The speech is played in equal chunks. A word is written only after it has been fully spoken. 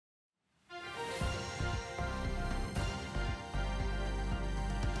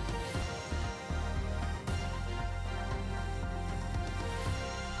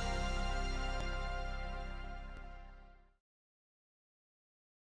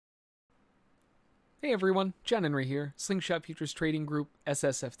Hey everyone, John Henry here, Slingshot Futures Trading Group,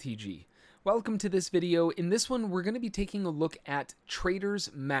 SSFTG. Welcome to this video. In this one, we're going to be taking a look at traders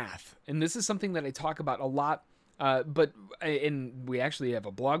math. And this is something that I talk about a lot, and we actually have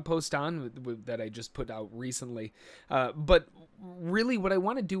a blog post on that I just put out recently. But really what I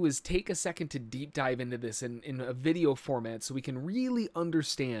want to do is take a second to deep dive into this in a video format so we can really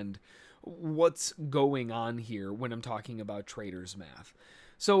understand what's going on here when I'm talking about traders math.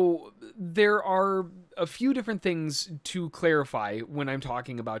 So there are a few different things to clarify when I'm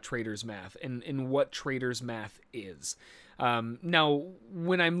talking about traders math and what traders math is. Now,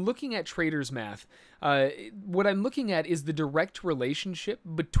 when I'm looking at traders math, what I'm looking at is the direct relationship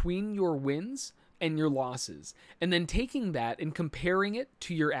between your wins and your losses, and then taking that and comparing it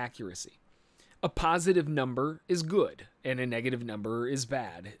to your accuracy. A positive number is good, and a negative number is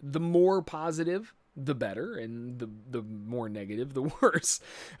bad. The more positive, the better, and the more negative, the worse.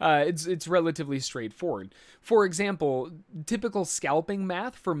 It's relatively straightforward. For example, typical scalping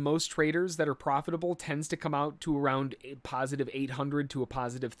math for most traders that are profitable tends to come out to around a positive 800 to a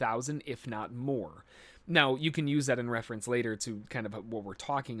positive 1,000, if not more. Now, you can use that in reference later to kind of what we're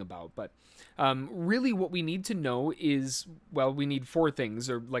talking about, but really what we need to know is, well, we need four things,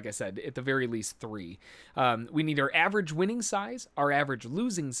 or like I said, at the very least three. We need our average winning size, our average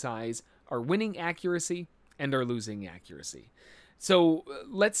losing size, our winning accuracy, and our losing accuracy. So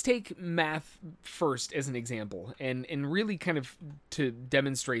let's take math first as an example, and really kind of to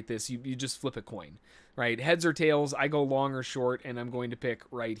demonstrate this, you just flip a coin, right? Heads or tails, I go long or short, and I'm going to pick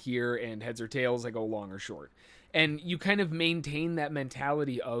right here, and heads or tails, I go long or short. And you kind of maintain that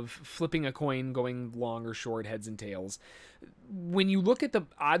mentality of flipping a coin, going long or short, heads and tails. When you look at the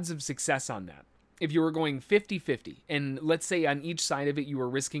odds of success on that, if you were going 50-50, and let's say on each side of it you were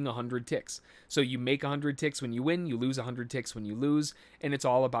risking 100 ticks. So you make 100 ticks when you win, you lose 100 ticks when you lose, and it's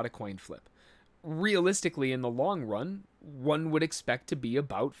all about a coin flip. Realistically, in the long run, one would expect to be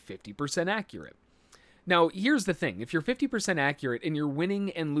about 50% accurate. Now, here's the thing. If you're 50% accurate and you're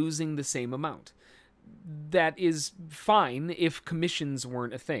winning and losing the same amount, that is fine if commissions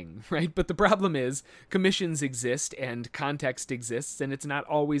weren't a thing, right? But the problem is commissions exist and context exists, and it's not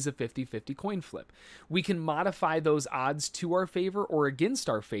always a 50-50 coin flip. We can modify those odds to our favor or against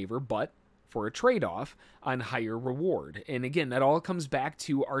our favor, but for a trade-off on higher reward. And again, that all comes back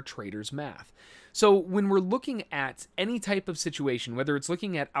to our traders math. So when we're looking at any type of situation, whether it's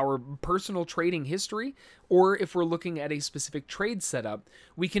looking at our personal trading history or if we're looking at a specific trade setup,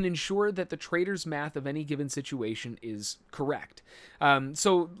 we can ensure that the traders math of any given situation is correct.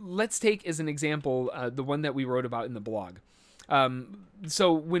 So let's take as an example the one that we wrote about in the blog.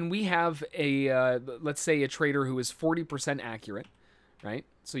 So when we have a, let's say a trader who is 40% accurate, right?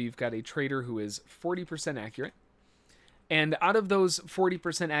 So you've got a trader who is 40% accurate. And out of those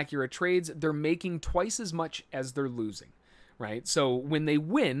 40% accurate trades, they're making twice as much as they're losing, right? So when they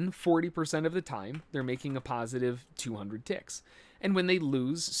win 40% of the time, they're making a positive 200 ticks. And when they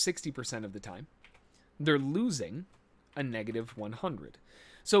lose 60% of the time, they're losing a negative 100.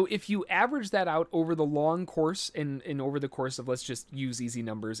 So if you average that out over the long course and over the course of, let's just use easy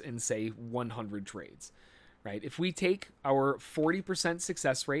numbers and say 100 trades, right? If we take our 40%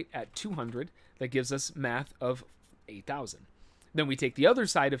 success rate at 200, that gives us math of 8,000. Then we take the other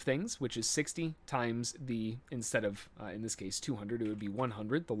side of things, which is 60 times the, instead of, in this case, 200, it would be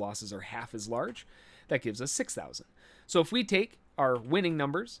 100. The losses are half as large. That gives us 6,000. So if we take our winning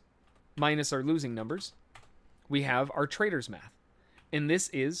numbers minus our losing numbers, we have our traders math. And this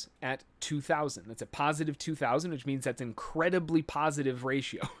is at 2,000. That's a positive 2,000, which means that's an incredibly positive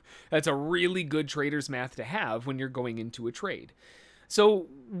ratio. That's a really good traders math to have when you're going into a trade. So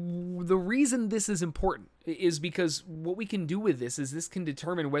the reason this is important is because what we can do with this is this can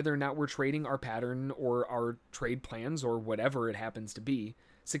determine whether or not we're trading our pattern or our trade plans or whatever it happens to be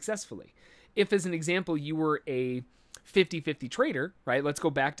successfully. If, as an example, you were a 50-50 trader, right? Let's go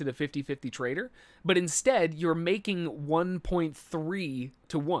back to the 50-50 trader, but instead you're making 1.3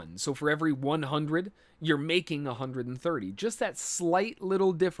 to 1. So for every 100, you're making 130. Just that slight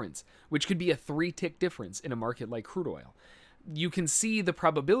little difference, which could be a 3-tick difference in a market like crude oil. You can see the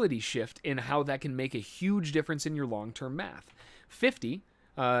probability shift in how that can make a huge difference in your long-term math. 50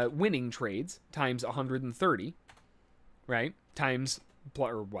 winning trades times 130, right? Times,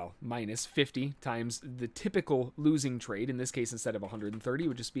 or well, minus 50 times the typical losing trade. In this case, instead of 130, it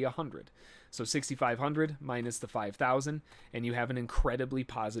would just be 100. So 6,500 minus the 5,000, and you have an incredibly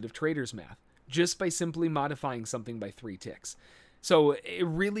positive traders math just by simply modifying something by 3 ticks. So it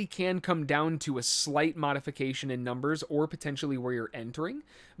really can come down to a slight modification in numbers or potentially where you're entering,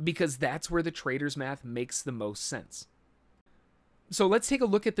 because that's where the traders math makes the most sense. So let's take a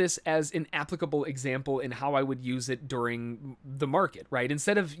look at this as an applicable example in how I would use it during the market, right?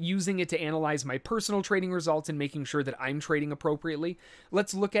 Instead of using it to analyze my personal trading results and making sure that I'm trading appropriately,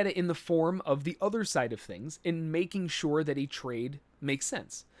 let's look at it in the form of the other side of things and making sure that a trade makes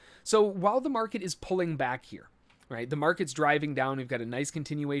sense. So while the market is pulling back here, right? The market's driving down, we've got a nice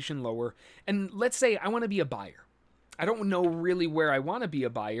continuation lower, and let's say I want to be a buyer. I don't know really where I want to be a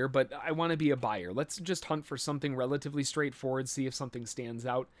buyer, but I want to be a buyer. Let's just hunt for something relatively straightforward, see if something stands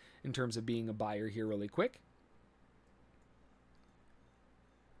out in terms of being a buyer here really quick.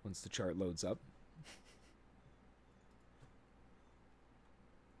 Once the chart loads up.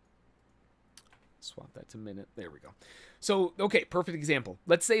 Swap that to minute. There we go. So, okay, perfect example.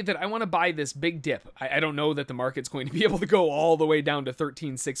 Let's say that I want to buy this big dip. I don't know that the market's going to be able to go all the way down to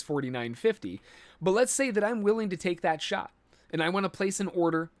 13,649.50, but let's say that I'm willing to take that shot, and I want to place an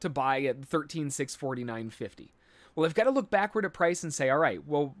order to buy at 13,649.50. Well, I've got to look backward at price and say, all right,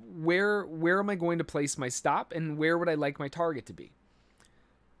 well, where am I going to place my stop, and where would I like my target to be?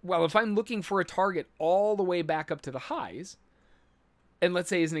 Well, if I'm looking for a target all the way back up to the highs, and let's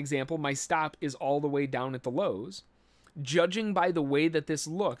say as an example, my stop is all the way down at the lows, judging by the way that this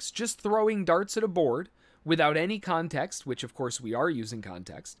looks, just throwing darts at a board without any context, which of course we are using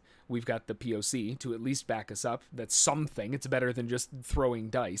context. We've got the POC to at least back us up. That's something. It's better than just throwing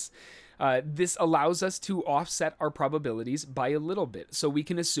dice. This allows us to offset our probabilities by a little bit. So we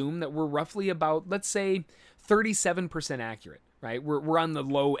can assume that we're roughly about, let's say, 37% accurate, right? We're on the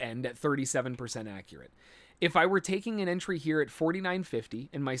low end at 37% accurate. If I were taking an entry here at 49.50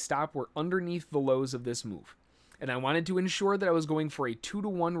 and my stop were underneath the lows of this move, and I wanted to ensure that I was going for a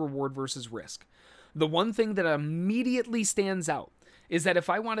 2-to-1 reward versus risk, the one thing that immediately stands out is that if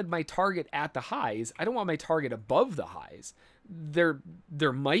I wanted my target at the highs, I don't want my target above the highs. There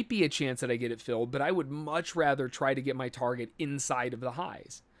might be a chance that I get it filled, but I would much rather try to get my target inside of the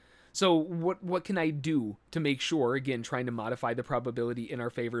highs. So what can I do to make sure, again, trying to modify the probability in our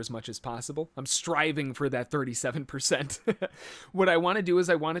favor as much as possible? I'm striving for that 37%. What I want to do is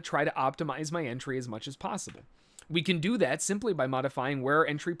I want to try to optimize my entry as much as possible. We can do that simply by modifying where our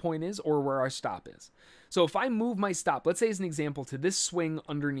entry point is or where our stop is. So if I move my stop, let's say as an example, to this swing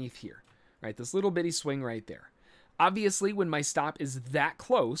underneath here, right? This little bitty swing right there. Obviously, when my stop is that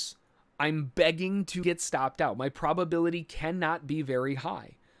close, I'm begging to get stopped out. My probability cannot be very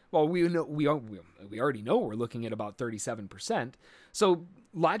high. Well, we already know we're looking at about 37%. So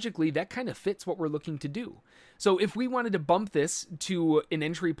logically, that kind of fits what we're looking to do. So if we wanted to bump this to an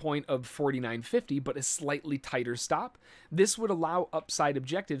entry point of 49.50, but a slightly tighter stop, this would allow upside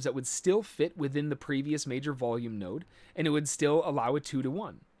objectives that would still fit within the previous major volume node, and it would still allow a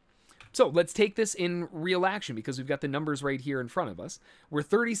 2-to-1. So let's take this in real action because we've got the numbers right here in front of us. We're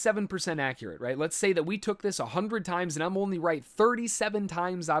 37% accurate, right? Let's say that we took this 100 times and I'm only right 37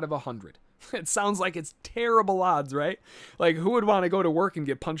 times out of 100. It sounds like it's terrible odds, right? Like, who would want to go to work and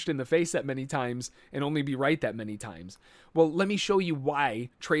get punched in the face that many times and only be right that many times? Well, let me show you why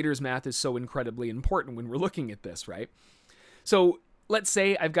traders math is so incredibly important when we're looking at this, right? So let's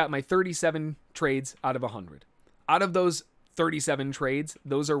say I've got my 37 trades out of 100. Out of those 37 trades,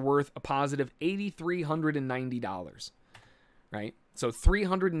 those are worth a positive $8,390, right? So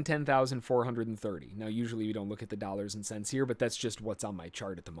 310,430. Now, usually we don't look at the dollars and cents here, but that's just what's on my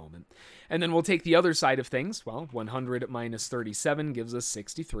chart at the moment. And then we'll take the other side of things. Well, 100 minus 37 gives us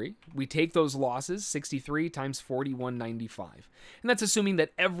 63. We take those losses, 63 times 4195. And that's assuming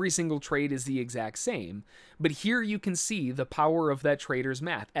that every single trade is the exact same. But here you can see the power of that trader's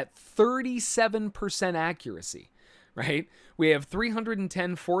math at 37% accuracy. Right? We have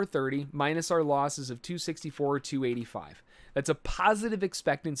 310,430 minus our losses of 264,285. That's a positive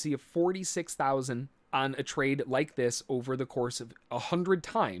expectancy of 46,000 on a trade like this over the course of 100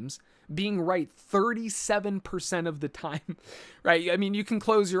 times, being right 37% of the time, right? I mean, you can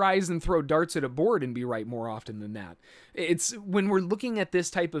close your eyes and throw darts at a board and be right more often than that. It's when we're looking at this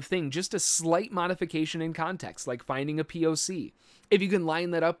type of thing, just a slight modification in context, like finding a POC. If you can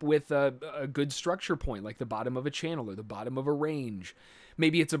line that up with a good structure point, like the bottom of a channel or the bottom of a range,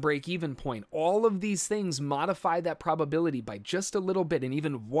 maybe it's a break-even point. All of these things modify that probability by just a little bit, and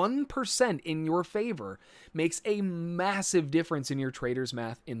even 1% in your favor makes a massive difference in your trader's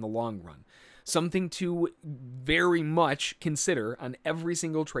math in the long run. Something to very much consider on every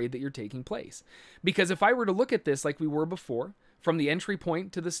single trade that you're taking place. Because if I were to look at this like we were before, from the entry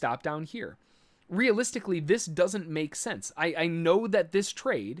point to the stop down here, realistically, this doesn't make sense. I know that this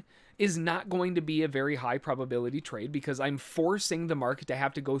trade is not going to be a very high probability trade because I'm forcing the market to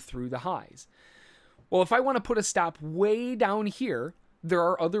have to go through the highs. Well, if I want to put a stop way down here, there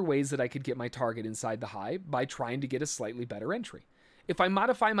are other ways that I could get my target inside the high by trying to get a slightly better entry. if I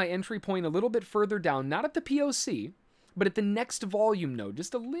modify my entry point a little bit further down, not at the POC, but at the next volume node,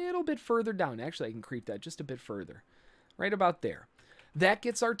 just a little bit further down. Actually, I can creep that just a bit further, right about there. That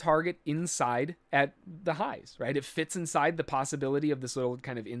gets our target inside at the highs, right? It fits inside the possibility of this little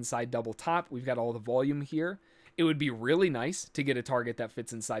kind of inside double top. We've got all the volume here. It would be really nice to get a target that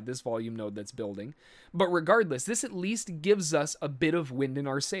fits inside this volume node that's building. But regardless, this at least gives us a bit of wind in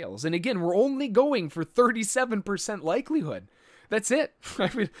our sails. And again, we're only going for 37% likelihood. That's it.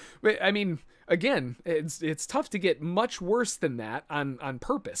 I mean, again, it's tough to get much worse than that on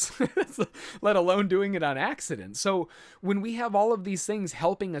purpose, let alone doing it on accident. So when we have all of these things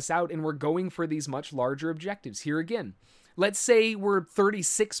helping us out and we're going for these much larger objectives, here again, let's say we're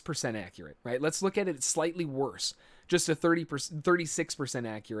 36% accurate, right? Let's look at it slightly worse, just a 36%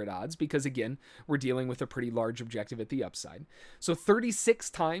 accurate odds, because again, we're dealing with a pretty large objective at the upside. So 36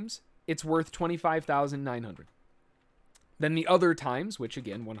 times, it's worth 25,900. Then the other times, which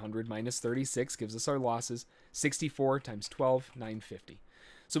again, 100 minus 36 gives us our losses, 64 times 12, 950.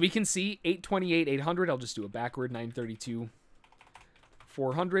 So we can see 828, 800. I'll just do a backward, 932,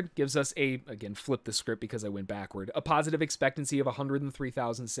 400 gives us a, again, flip the script because I went backward, a positive expectancy of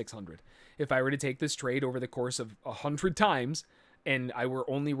 103,600. If I were to take this trade over the course of 100 times and I were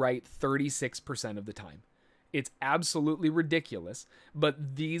only right 36% of the time. It's absolutely ridiculous,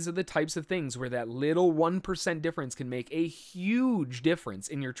 but these are the types of things where that little 1% difference can make a huge difference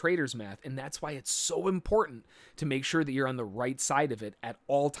in your trader's math, and that's why it's so important to make sure that you're on the right side of it at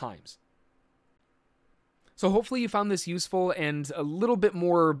all times. So hopefully you found this useful and a little bit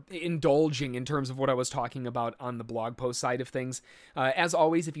more indulging in terms of what I was talking about on the blog post side of things. As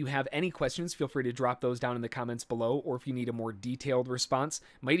always, if you have any questions, feel free to drop those down in the comments below, or if you need a more detailed response,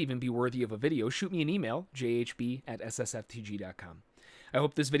 might even be worthy of a video, shoot me an email, jhb@ssftg.com. I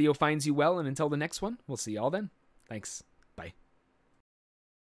hope this video finds you well, and until the next one, we'll see y'all then. Thanks.